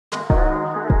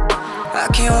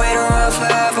can't wait around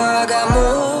forever, I got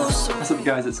moves. What's up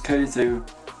guys, it's Cody. So in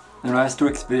the last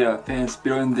week's video I finished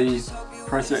building the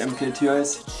Prusa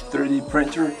MK2s 3D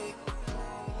printer. If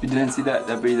you didn't see that,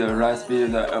 that'll be the last video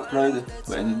that I uploaded.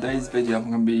 But in today's video I'm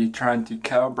going to be trying to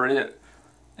calibrate it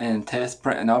and test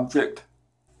print an object.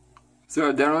 So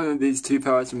I downloaded these two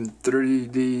files from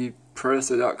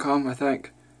 3dprusa.com, I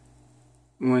think.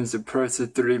 One's the Prusa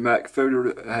 3D Mac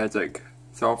folder that has like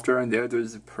software, and the other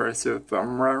is the Prusa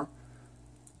firmware.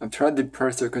 I've tried the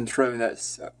Prusa control, and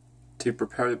that's to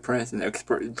prepare the prints and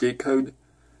export the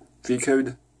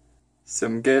G-code. So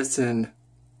I'm guessing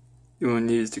you want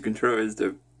to use to control is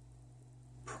the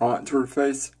prompt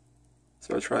interface.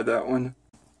 So I tried that one.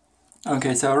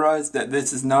 Okay, so I realized that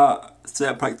this is not set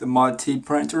up like the Mod T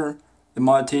printer. The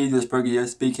Mod T just plug a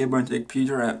USB cable into the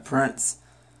computer and it prints.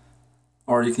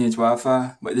 Or you can use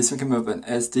Wi-Fi, but this one came with an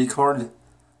SD card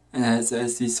and it has the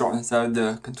SD slot inside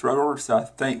the controller, so I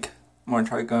think I'm going to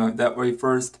try going that way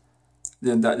first.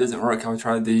 Then if that doesn't work, I'll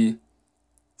try the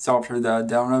software that I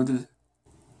downloaded.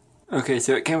 Okay,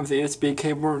 so it came with the USB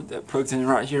cable that plugs in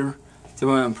right here. So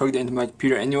I'm going to plug it into my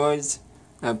computer anyways.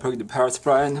 I plugged the power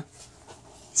supply in.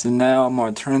 So now I'm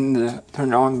going to turn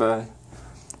it on by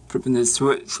flipping this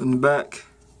switch from the back.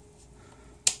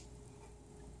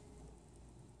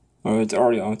 Oh, it's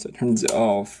already on, so it turns it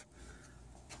off.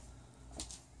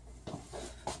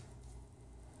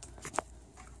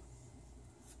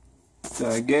 So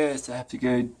I guess I have to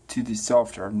go to the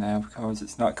software now because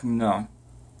it's not coming on.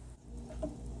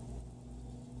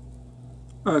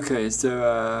 Okay,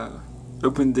 so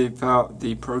open the file,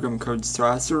 the program code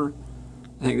slicer.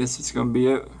 I think this is going to be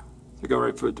it. So go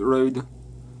right for it to load.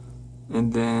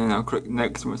 And then I'll click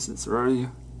next once it's ready.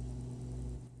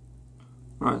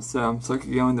 Right, so I'm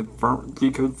selecting on the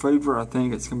G-code flavor. I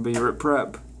think it's going to be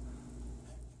riprap.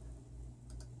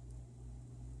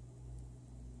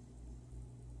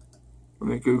 Let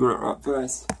me Google it right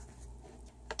fast.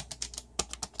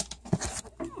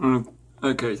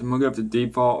 Okay, so I'm going to go up to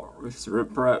default, which is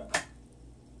riprap.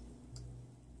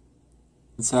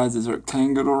 The size is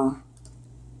rectangular.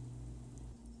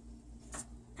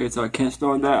 Okay, so I can't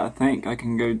store that. I think I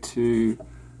can go to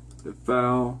the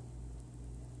file,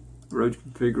 road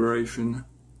configuration,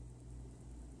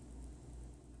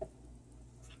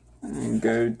 and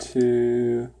go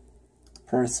to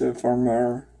Prusa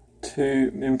firmware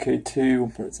 2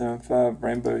 Mk2 1.75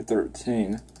 Rainbow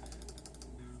 13.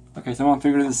 Okay, so I'm gonna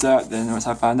figure this out. Then once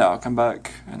I find out, I'll come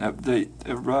back and update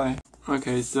everybody.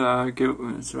 Okay, so I go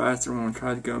this last one. I'm gonna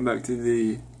try going back to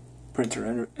the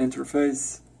printer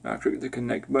interface. I click the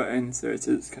connect button, so it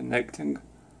says connecting.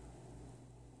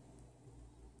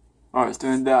 Alright, it's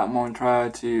doing that. I'm going to try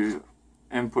to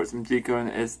input some G-code in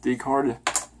the SD card.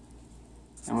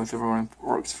 And whichever one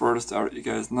works first, I'll let you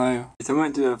guys know. So I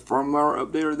went to the firmware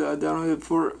updater that I downloaded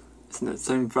for it. It's in that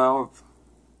same file of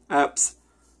apps.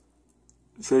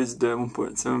 It says the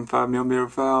 1.75mm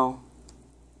file.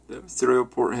 The serial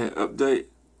port hit update.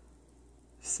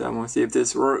 So I'm going to see if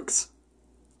this works.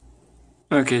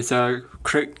 Okay, so I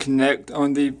click connect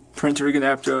on the printer again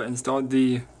after I installed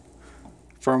the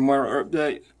firmware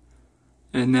update.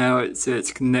 And now it says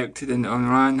it's connected and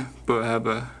online, but I have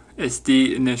a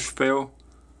SD initial fail.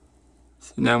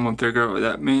 So now I'm going to figure out what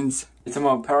that means. So I'm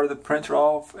going to power the printer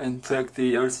off and check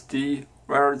the OCD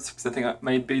wires because I think that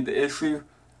may be the issue.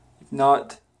 If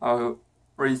not, I'll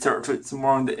research it some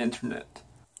more on the internet.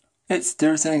 It's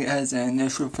still saying it has an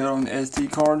initial fail on the SD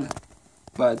card.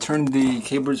 But I turned the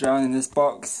cables around in this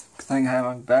box because I think I have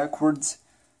them backwards.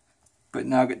 But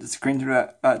now I get the screen to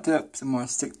backed up, so I'm going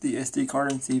to stick the SD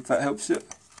card and see if that helps it.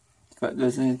 If that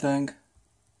does anything.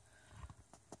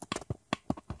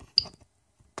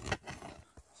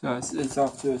 So it's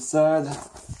off to the side.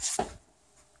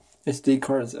 SD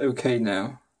card is okay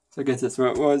now. So I guess that's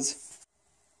what it was.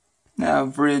 Now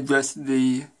I've readjusted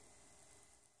the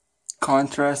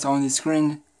contrast on the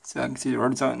screen so I can see the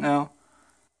words on it now.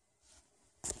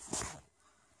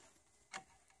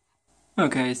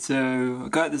 Okay, so I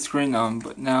got the screen on,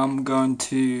 but now I'm going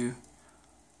to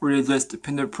readjust the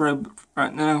printer probe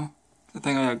right now. I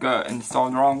think I got it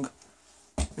installed wrong.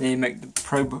 I need to make the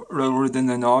probe lower than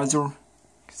the nozzle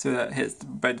so that hits the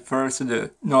bed first so the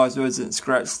nozzle doesn't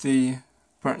scratch the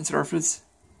print surface.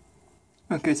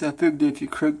 Okay, so I figured if you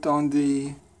clicked on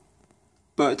the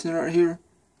button right here,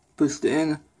 push it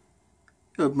in,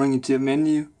 it'll bring you to a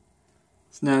menu.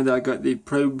 So now that I got the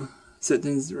probe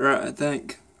settings right, I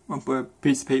think I'll put a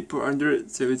piece of paper under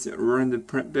it so it's around the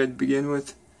print bed to begin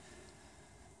with.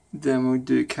 Then we'll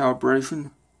do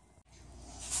calibration.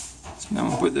 So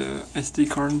now I'll put the SD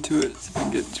card into it so I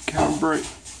can get it to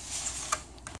calibrate.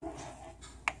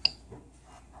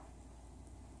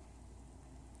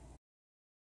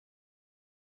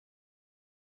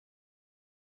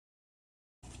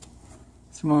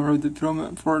 So I'm gonna remove the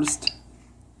filament first.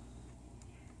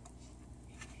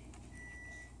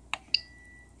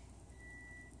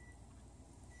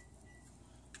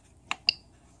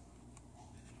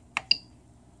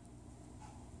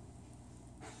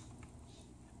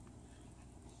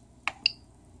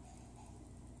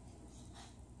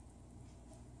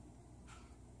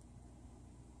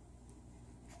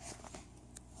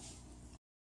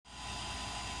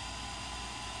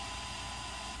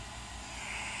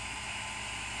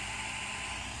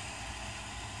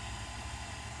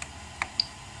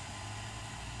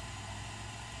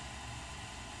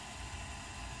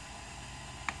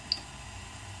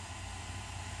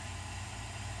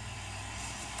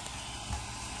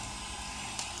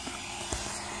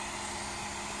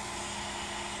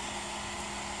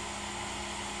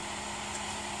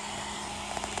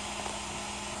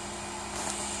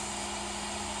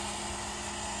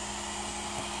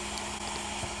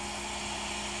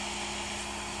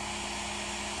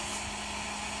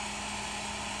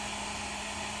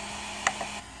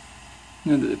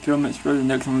 Now that the filament's ready,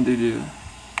 next I'm going to do the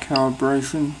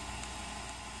calibration.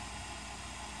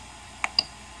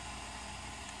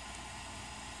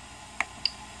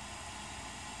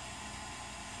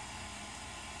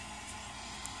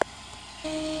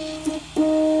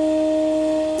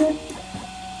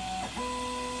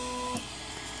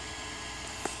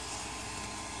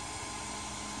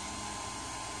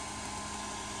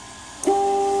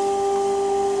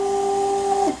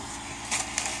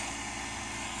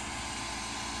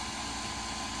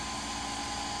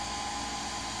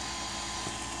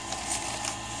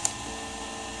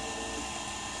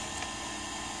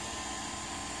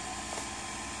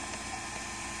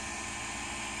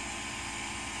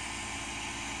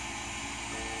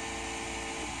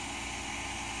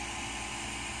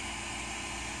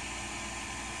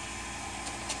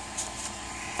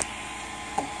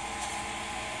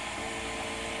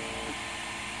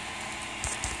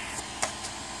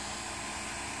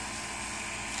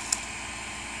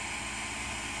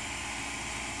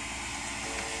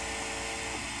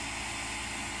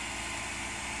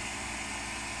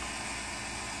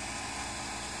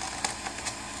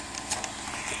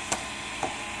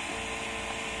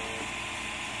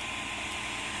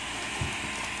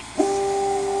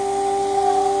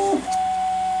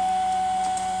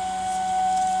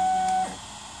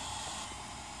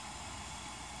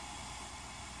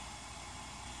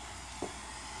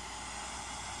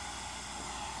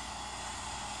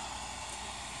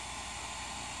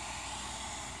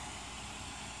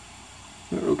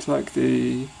 It looks like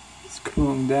it's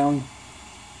cooling down.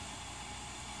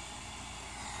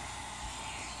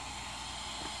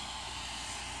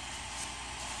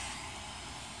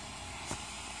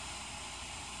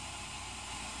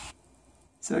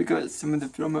 So I got some of the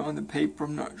filament on the paper,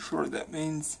 I'm not sure what that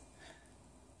means.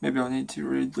 Maybe I'll need to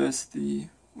readjust the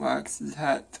wax's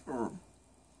hat or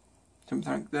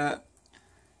something like that.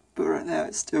 But right now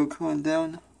it's still cooling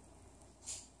down.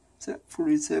 It's at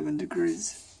 47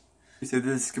 degrees. So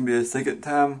this is going to be the second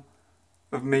time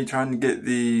of me trying to get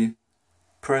the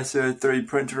Prusa 3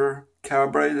 printer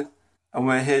calibrated. I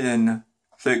went ahead and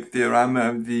fixed the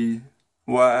alignment of the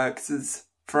y-axis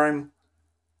frame.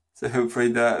 So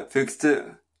hopefully that fixed it.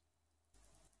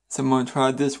 So I'm going to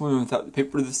try this one without the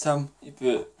paper this time. If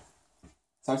it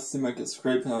starts to seem like it's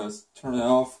scraping, I'll just turn it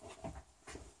off.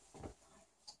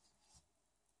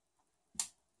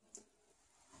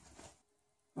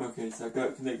 Okay, so I got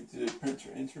it connected to the printer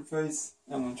interface.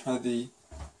 I'm going to try the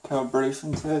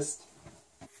calibration test.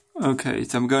 Okay,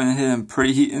 so I'm going ahead and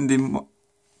preheating the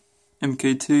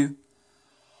Mk2.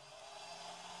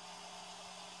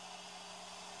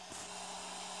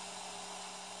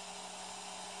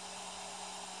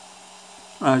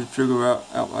 I have to figure out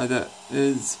why that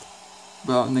is,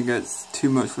 but I don't think that's too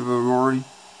much of a worry.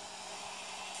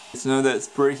 So now that's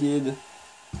preheated,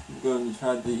 I'm going to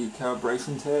try the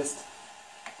calibration test.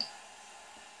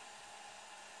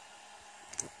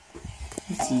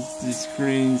 This is the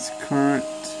screen's current.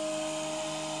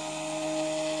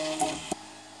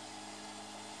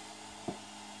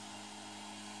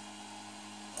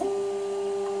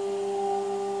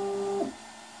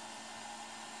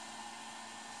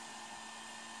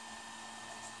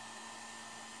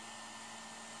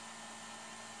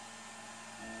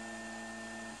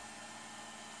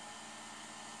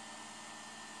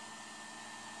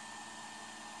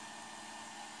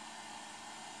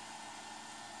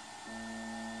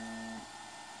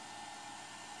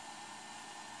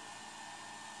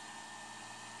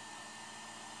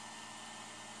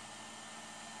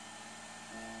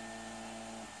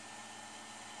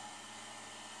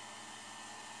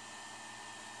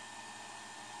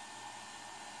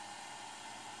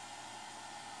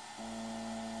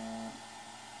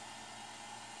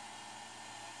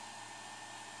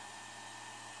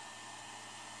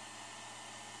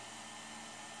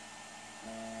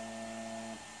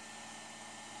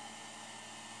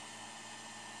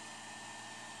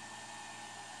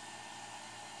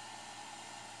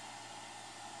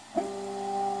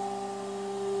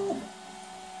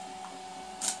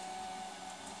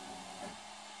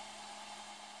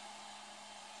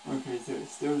 Okay, so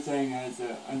it's still saying it has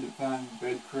an undefined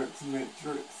bed correction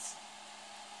matrix.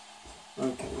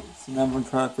 Okay, so now I'm going to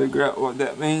try to figure out what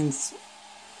that means.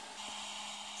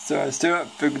 So I still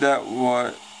haven't figured out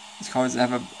what it's causing to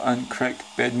have an incorrect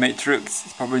bed matrix.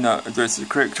 It's probably not addressed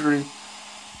correctly,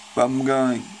 but I'm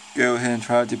going to go ahead and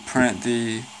try to print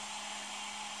the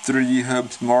 3D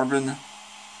hubs Marvin.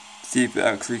 See if it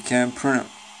actually can print it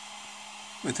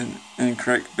with an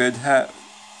incorrect bed height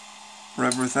for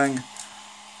everything.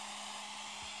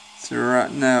 So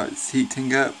right now it's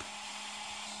heating up.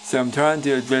 So I'm trying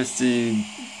to adjust the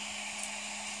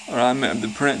alignment of the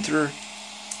printer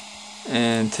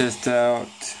and test out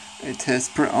a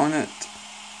test print on it.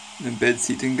 The bed's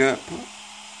heating up.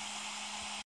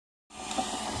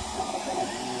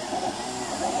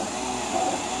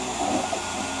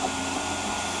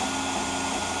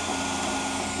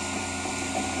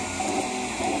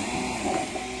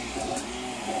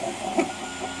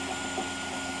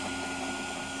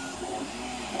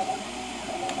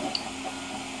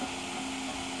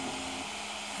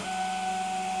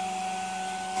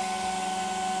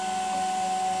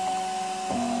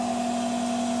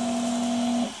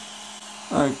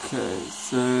 Okay,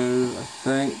 so I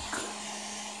think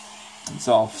it's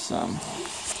off some.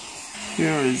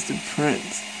 Here is the print,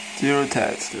 still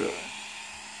attached to it.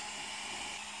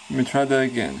 Let me try that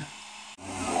again.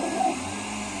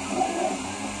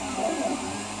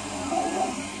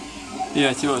 Yeah,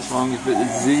 I see what's wrong with it.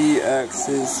 The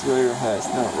Z-axis layer has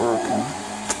not working.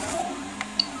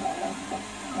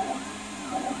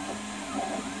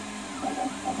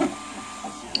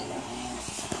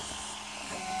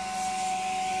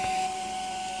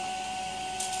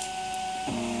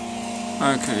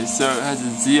 Okay, so it has a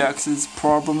Z-axis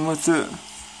problem with it.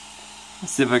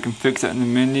 Let's see if I can fix that in the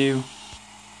menu.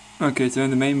 Okay, so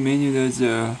in the main menu there's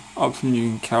a option you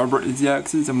can calibrate the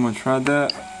Z-axis. I'm gonna try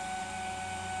that.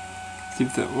 See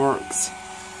if that works.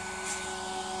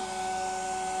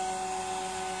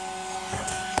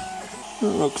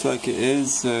 It looks like it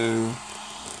is, so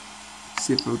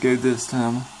see if it'll go this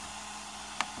time.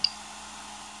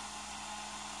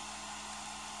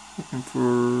 Looking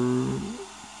for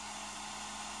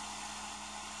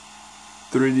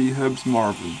 3D hubs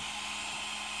Marvin.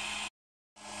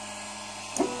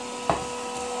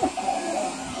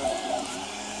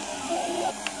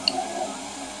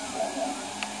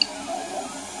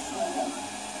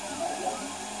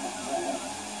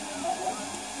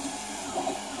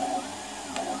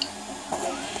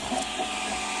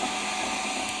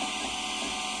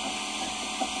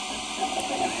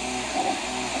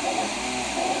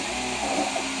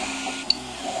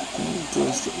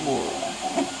 Adjust it more.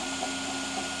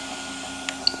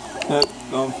 Nope,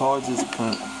 don't pause this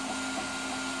print.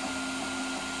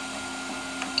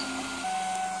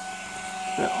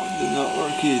 That one did not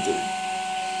work either.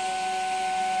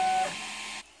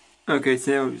 Okay,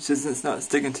 so since it's not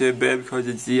sticking to the bed because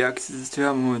it's the Z-axis too,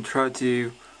 I'm going to try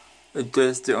to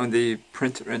adjust it on the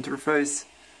printer interface.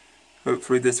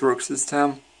 Hopefully this works this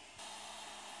time.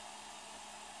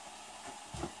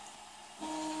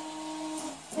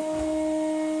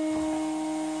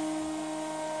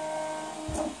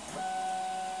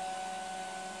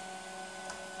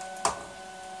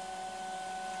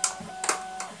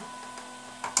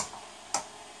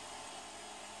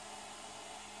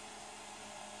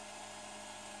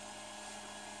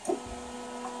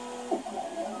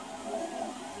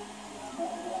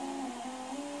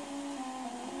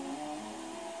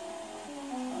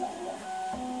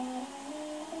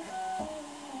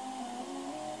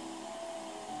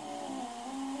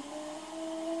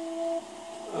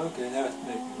 Okay, now it's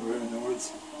making weird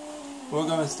noise. We're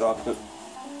gonna stop it.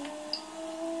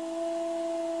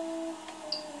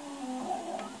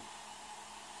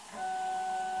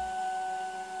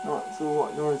 Not sure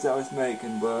what noise that was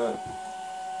making, but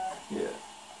yeah.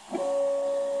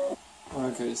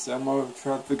 Okay, so I'm gonna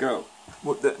try to figure out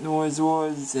what that noise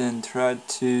was and try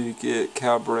to get it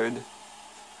calibrated.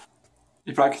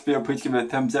 If you like this video, please give it a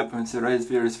thumbs up, and if today's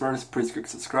video is first, please click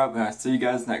subscribe, and I'll see you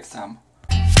guys next time.